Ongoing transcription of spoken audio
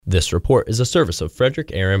This report is a service of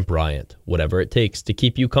Frederick Air and Bryant. Whatever it takes to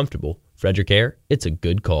keep you comfortable. Frederick Air, it's a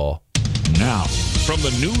good call. Now, from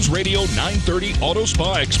the News Radio 930 Auto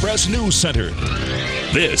Spa Express News Center,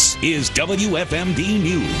 this is WFMD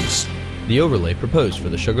News. The overlay proposed for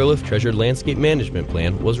the Sugarloaf Treasured Landscape Management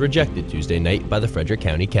Plan was rejected Tuesday night by the Frederick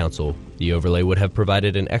County Council. The overlay would have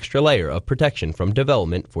provided an extra layer of protection from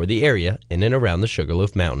development for the area in and around the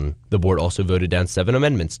Sugarloaf Mountain. The board also voted down 7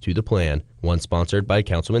 amendments to the plan. One sponsored by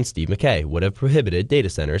Councilman Steve McKay would have prohibited data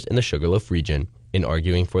centers in the Sugarloaf region. In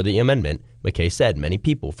arguing for the amendment, McKay said many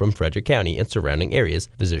people from Frederick County and surrounding areas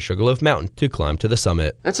visit Sugarloaf Mountain to climb to the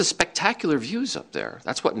summit. That's a spectacular views up there.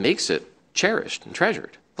 That's what makes it cherished and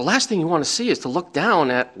treasured. The last thing you want to see is to look down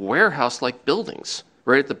at warehouse-like buildings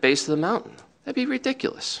right at the base of the mountain. That'd be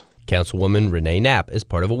ridiculous. Councilwoman Renee Knapp is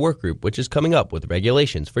part of a work group which is coming up with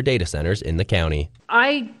regulations for data centers in the county.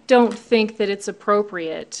 I don't think that it's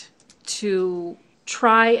appropriate to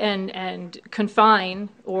try and confine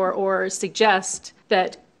or suggest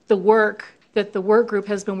that the work group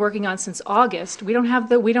has been working on since August. We don't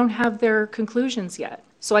have their conclusions yet.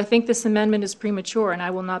 So I think this amendment is premature, and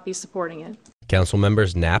I will not be supporting it. Council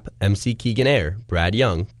members Knapp, MC Keegan-Ayer, Brad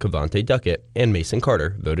Young, Cavante Duckett, and Mason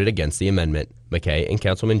Carter voted against the amendment. McKay and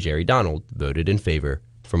Councilman Jerry Donald voted in favor.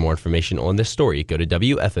 For more information on this story, go to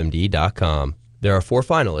WFMD.com. There are 4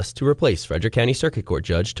 finalists to replace Frederick County Circuit Court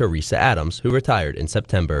Judge Teresa Adams, who retired in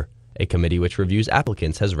September. A committee which reviews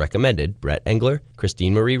applicants has recommended Brett Engler,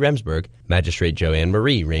 Christine Marie Remsburg, Magistrate Joanne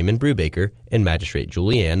Marie Raymond Brubaker, and Magistrate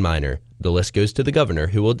Julianne Miner. The list goes to the governor,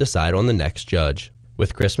 who will decide on the next judge.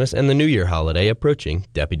 With Christmas and the New Year holiday approaching,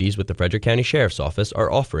 deputies with the Frederick County Sheriff's Office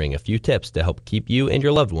are offering a few tips to help keep you and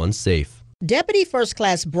your loved ones safe. Deputy First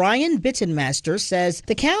Class Brian Bittenmaster says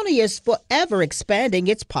the county is forever expanding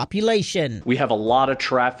its population. We have a lot of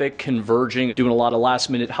traffic converging, doing a lot of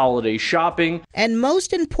last-minute holiday shopping. And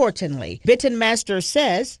most importantly, Bittenmaster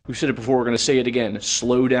says, we've said it before, we're going to say it again,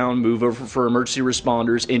 slow down, move over for emergency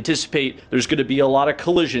responders, anticipate there's going to be a lot of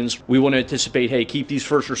collisions. We want to anticipate, hey, keep these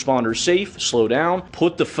first responders safe, slow down,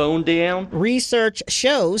 put the phone down. Research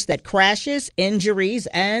shows that crashes, injuries,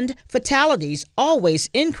 and fatalities always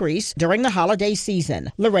increase during the holiday season.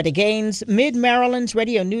 Loretta Gaines, Mid-Maryland's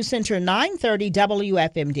Radio News Center, 930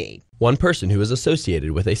 WFMD. One person who is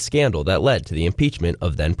associated with a scandal that led to the impeachment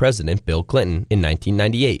of then-President Bill Clinton in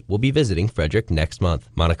 1998 will be visiting Frederick next month.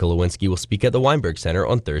 Monica Lewinsky will speak at the Weinberg Center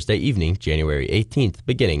on Thursday evening, January 18th,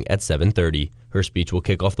 beginning at 7:30. Her speech will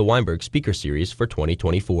kick off the Weinberg Speaker Series for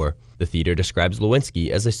 2024. The theater describes Lewinsky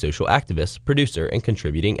as a social activist, producer, and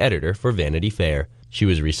contributing editor for Vanity Fair. She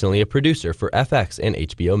was recently a producer for FX and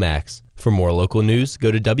HBO Max. For more local news,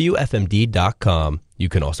 go to WFMD.com. You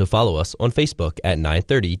can also follow us on Facebook at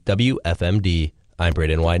 930 WFMD. I'm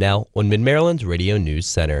Braden Wynell on Mid-Maryland's Radio News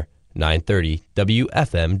Center, 930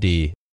 WFMD.